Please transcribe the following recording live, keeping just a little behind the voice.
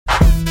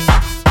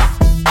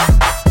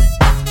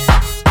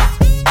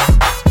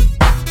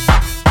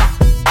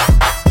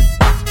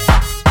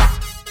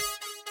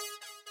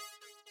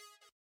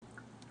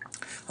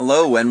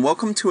Hello, and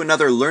welcome to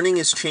another Learning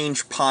is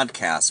Change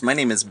podcast. My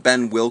name is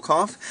Ben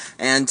Wilkoff,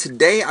 and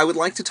today I would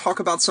like to talk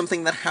about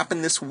something that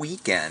happened this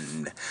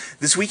weekend.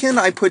 This weekend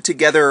I put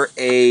together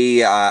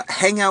a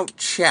hangout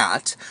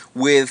chat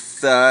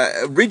with,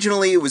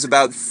 originally it was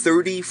about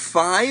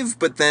 35,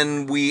 but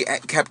then we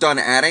kept on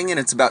adding, and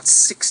it's about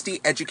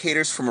 60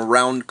 educators from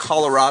around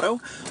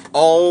Colorado,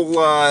 all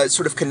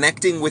sort of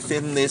connecting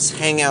within this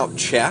hangout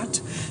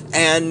chat.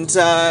 And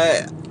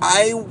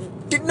I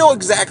didn't know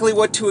exactly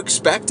what to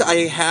expect.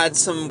 I had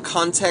some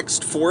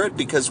context for it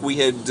because we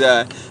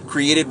had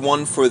created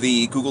one for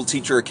the Google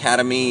Teacher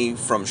Academy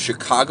from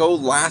Chicago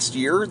last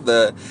year,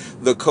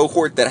 the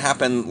cohort that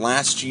happened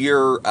last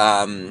year.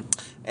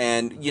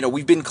 And, you know,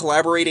 we've been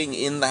collaborating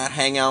in that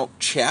Hangout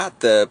chat,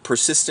 the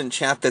persistent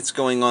chat that's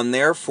going on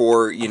there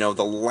for, you know,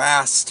 the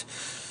last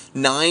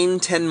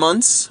 9-10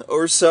 months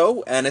or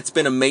so, and it's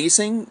been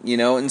amazing, you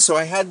know, and so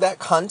I had that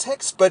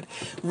context, but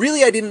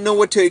really I didn't know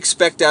what to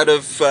expect out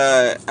of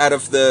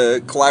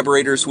the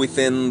collaborators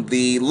within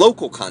the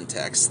local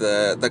context,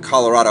 the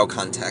Colorado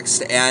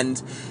context,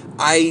 and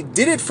I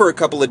did it for a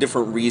couple of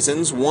different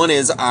reasons. One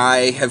is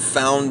I have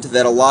found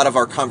that a lot of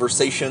our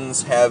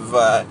conversations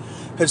have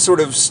sort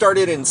of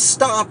started and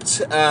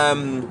stopped,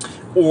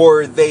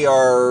 or they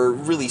are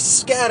really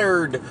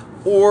scattered,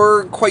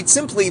 or quite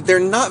simply, they're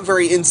not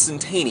very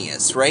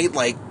instantaneous, right?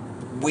 Like,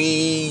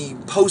 we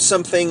post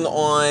something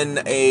on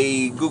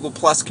a Google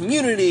Plus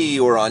community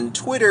or on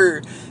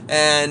Twitter,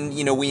 and,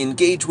 you know, we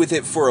engage with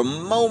it for a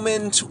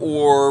moment,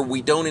 or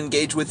we don't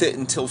engage with it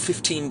until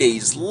 15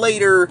 days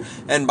later,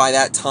 and by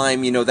that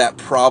time, you know, that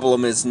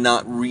problem is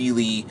not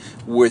really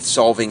worth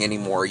solving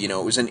anymore. You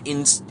know, it was an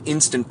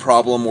instant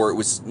problem, or it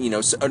was, you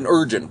know, an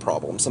urgent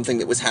problem, something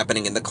that was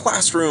happening in the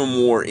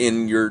classroom or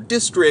in your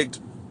district,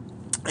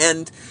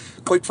 and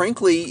quite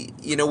frankly,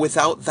 you know,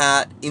 without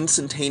that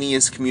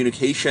instantaneous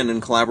communication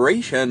and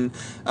collaboration,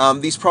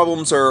 these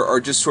problems are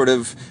just sort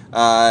of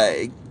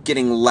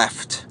getting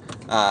left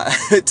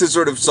to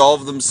sort of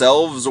solve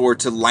themselves or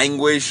to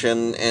languish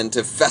and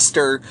to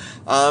fester.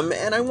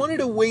 And I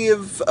wanted a way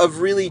of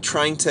really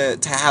trying to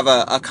have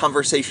a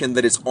conversation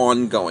that is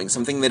ongoing,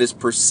 something that is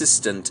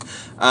persistent.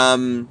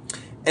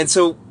 And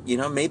so, you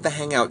know, made the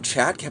Hangout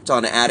chat, kept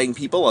on adding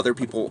people, other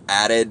people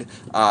added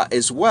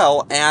as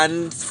well,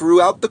 and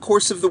throughout the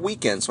course of the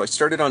weekend, so I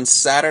started on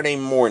Saturday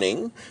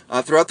morning,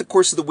 throughout the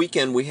course of the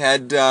weekend we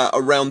had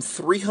around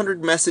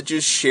 300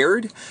 messages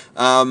shared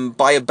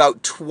by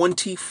about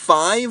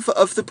 25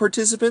 of the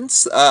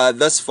participants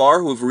thus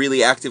far who have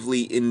really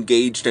actively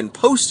engaged and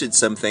posted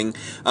something,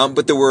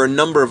 but there were a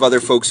number of other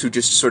folks who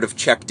just sort of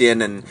checked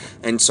in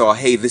and saw,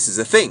 hey, this is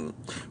a thing,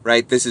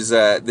 right? This is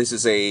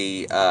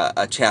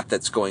a chat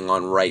that's going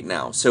on right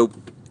now. So,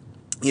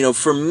 you know,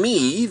 for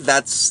me,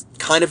 that's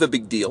kind of a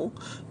big deal,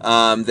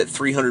 that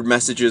 300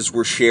 messages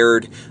were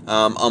shared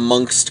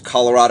amongst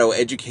Colorado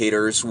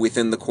educators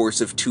within the course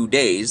of 2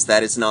 days.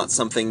 That is not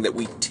something that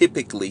we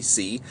typically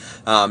see,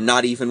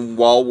 not even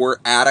while we're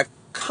at a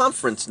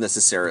conference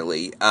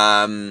necessarily.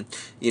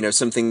 You know,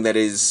 something that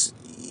is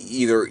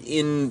either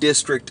in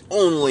district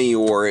only,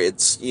 or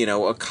it's, you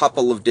know, a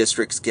couple of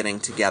districts getting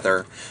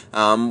together.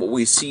 What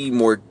we see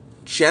more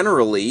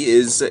generally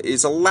is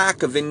a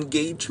lack of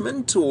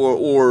engagement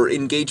or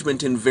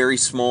engagement in very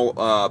small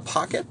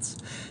pockets.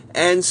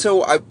 And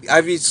so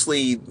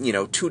obviously, you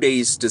know, 2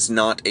 days does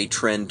not a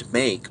trend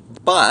make,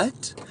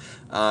 but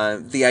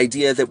the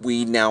idea that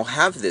we now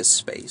have this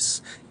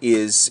space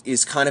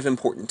is kind of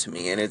important to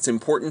me, and it's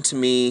important to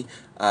me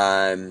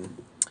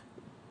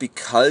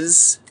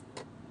because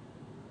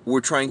we're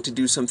trying to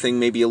do something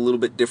maybe a little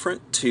bit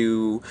different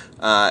to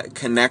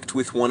connect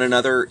with one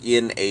another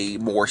in a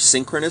more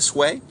synchronous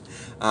way,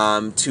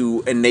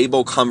 to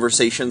enable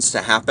conversations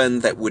to happen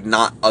that would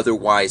not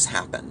otherwise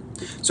happen.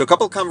 So a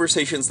couple of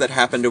conversations that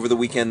happened over the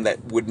weekend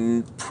that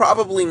would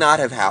probably not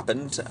have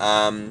happened.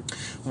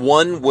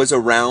 One was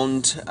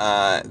around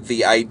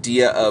the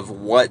idea of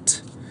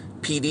what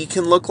PD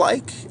can look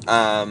like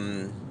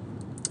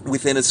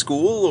within a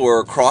school or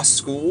across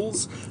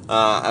schools,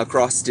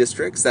 across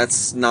districts.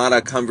 That's not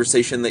a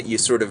conversation that you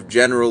sort of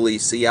generally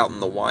see out in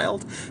the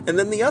wild. And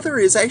then the other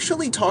is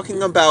actually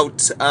talking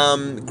about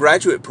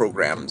graduate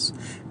programs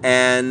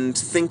and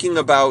thinking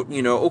about,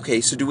 you know,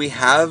 okay, so do we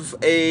have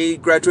a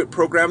graduate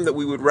program that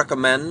we would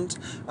recommend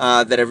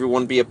that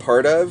everyone be a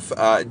part of?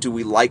 Do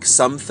we like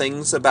some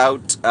things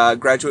about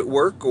graduate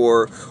work,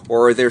 or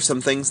are there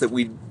some things that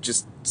we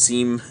just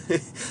seem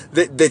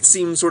that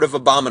seem sort of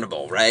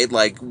abominable, right?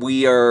 Like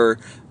we are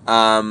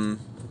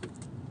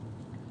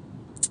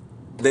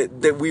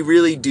that we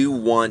really do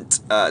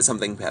want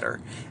something better.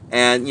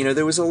 And, you know,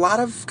 there was a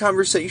lot of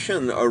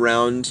conversation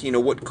around, you know,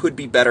 what could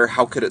be better,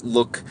 how could it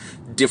look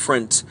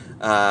different,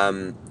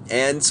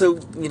 and so,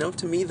 you know,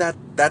 to me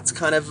that's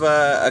kind of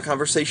a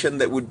conversation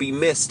that would be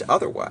missed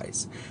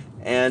otherwise.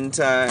 And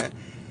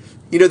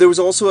you know, there was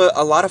also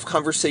a lot of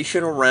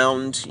conversation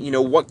around, you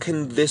know, what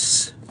can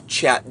this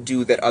chat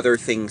do that other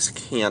things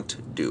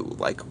can't do?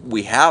 Like,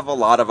 we have a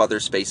lot of other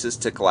spaces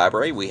to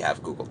collaborate. We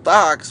have Google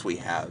Docs, we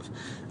have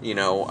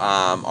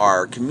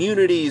our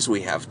communities,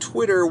 we have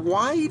Twitter.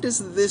 Why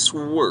does this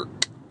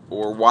work?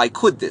 Or why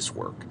could this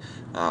work?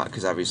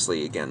 Because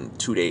obviously, again,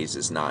 2 days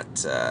is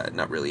not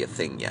really a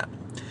thing yet.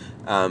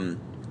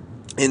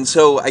 And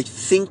so I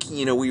think,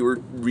 we were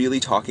really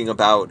talking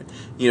about,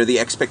 the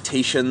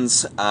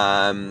expectations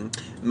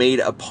made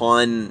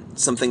upon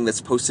something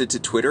that's posted to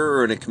Twitter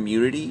or in a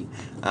community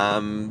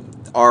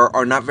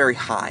are not very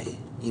high.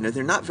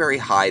 They're not very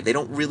high. They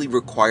don't really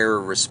require a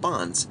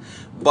response.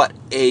 But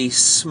a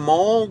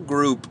small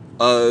group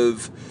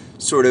of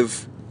sort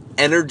of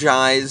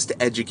energized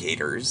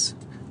educators,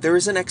 there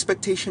is an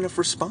expectation of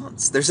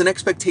response. There's an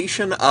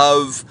expectation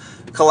of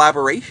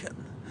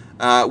collaboration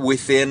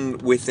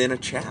within a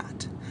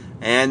chat.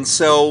 And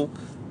so,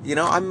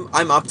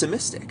 I'm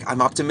optimistic.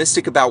 I'm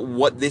optimistic about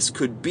what this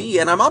could be,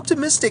 and I'm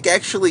optimistic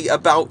actually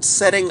about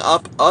setting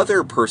up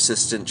other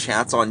persistent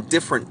chats on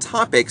different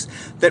topics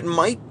that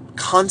might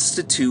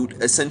constitute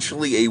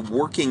essentially a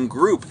working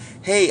group.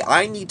 Hey,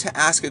 I need to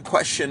ask a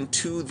question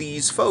to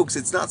these folks.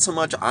 It's not so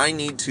much I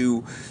need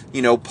to,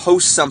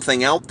 post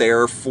something out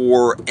there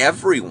for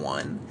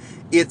everyone.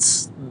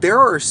 There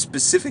are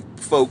specific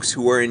folks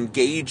who are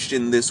engaged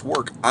in this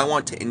work. I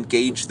want to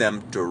engage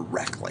them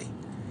directly.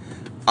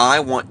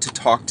 I want to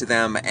talk to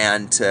them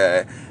and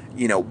to,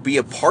 be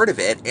a part of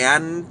it.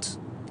 And,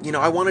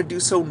 I want to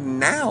do so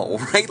now,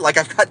 right? Like,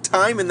 I've got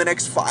time in the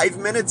next 5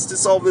 minutes to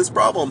solve this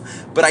problem,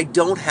 but I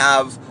don't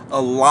have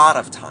a lot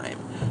of time,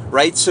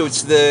 right? So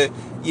it's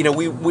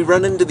we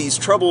run into these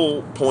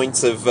trouble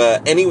points of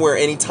anywhere,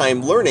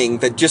 anytime learning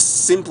that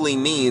just simply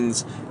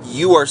means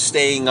you are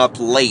staying up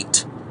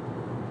late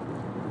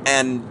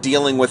and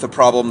dealing with a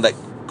problem that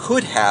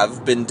could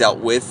have been dealt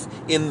with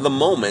in the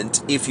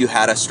moment if you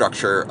had a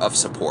structure of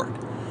support.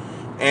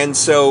 And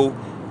so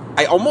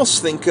I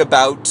almost think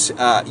about,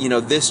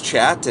 this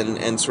chat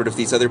and sort of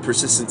these other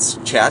persistence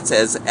chats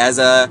as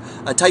a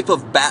type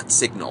of bat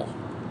signal,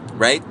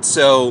 right?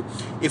 So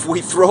if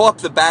we throw up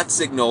the bat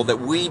signal that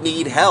we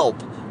need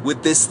help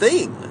with this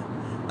thing,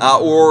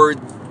 or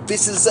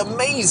this is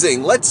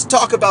amazing, let's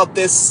talk about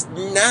this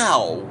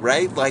now,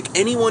 right? Like,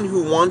 anyone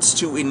who wants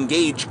to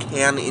engage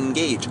can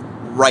engage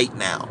right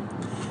now.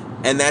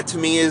 And that to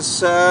me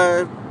is,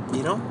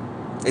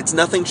 it's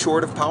nothing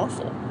short of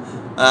powerful.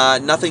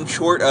 Nothing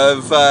short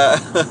of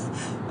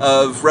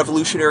of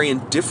revolutionary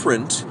and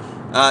different,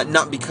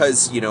 not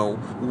because,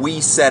 we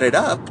set it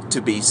up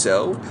to be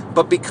so,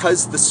 but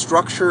because the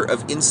structure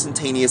of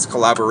instantaneous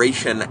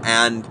collaboration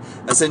and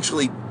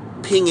essentially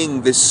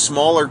pinging this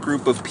smaller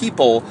group of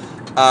people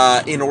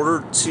in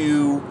order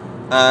to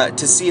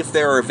see if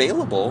they're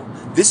available,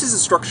 this is a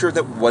structure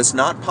that was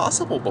not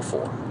possible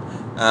before.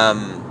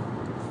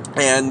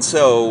 And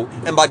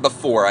by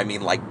before, I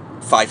mean like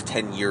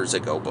 5-10 years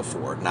ago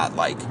before, not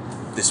like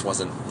this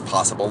wasn't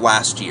possible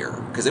last year,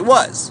 because it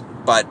was,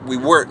 but we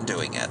weren't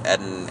doing it.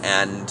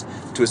 And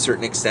to a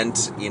certain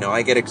extent,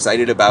 I get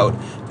excited about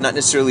not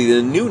necessarily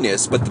the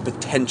newness, but the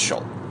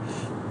potential.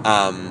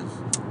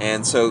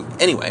 And so,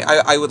 anyway,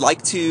 I would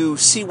like to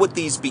see what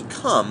these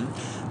become,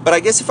 but I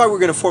guess if I were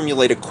going to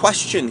formulate a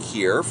question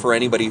here for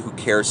anybody who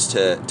cares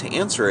to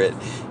answer it,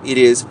 it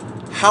is,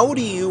 how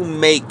do you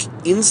make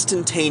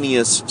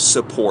instantaneous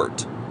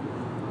support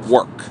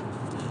work?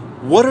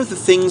 What are the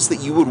things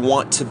that you would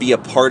want to be a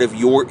part of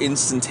your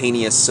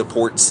instantaneous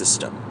support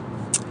system?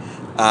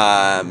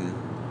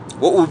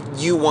 What would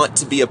you want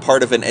to be a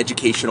part of an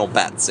educational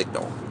bat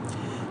signal?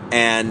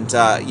 And,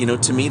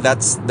 to me,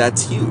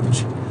 that's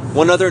huge.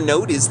 One other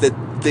note is that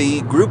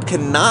the group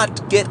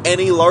cannot get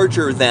any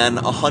larger than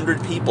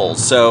 100 people.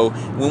 So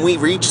when we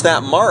reach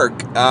that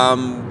mark,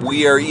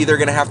 we are either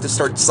going to have to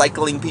start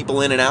cycling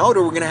people in and out,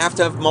 or we're going to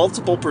have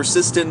multiple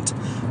persistent,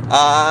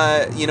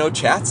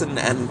 chats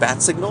and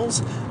bat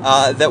signals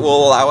that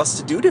will allow us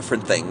to do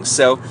different things.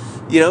 So,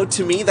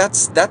 to me,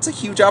 that's a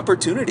huge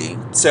opportunity.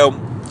 So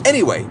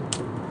anyway,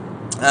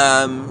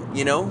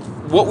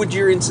 what would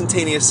your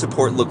instantaneous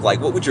support look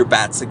like? What would your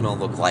bat signal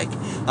look like?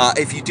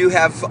 If you do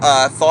have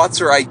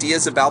thoughts or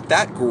ideas about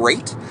that,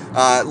 great.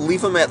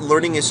 Leave them at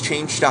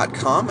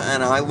learningischange.com,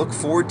 and I look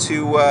forward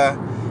to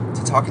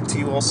talking to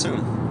you all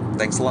soon.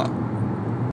 Thanks a lot.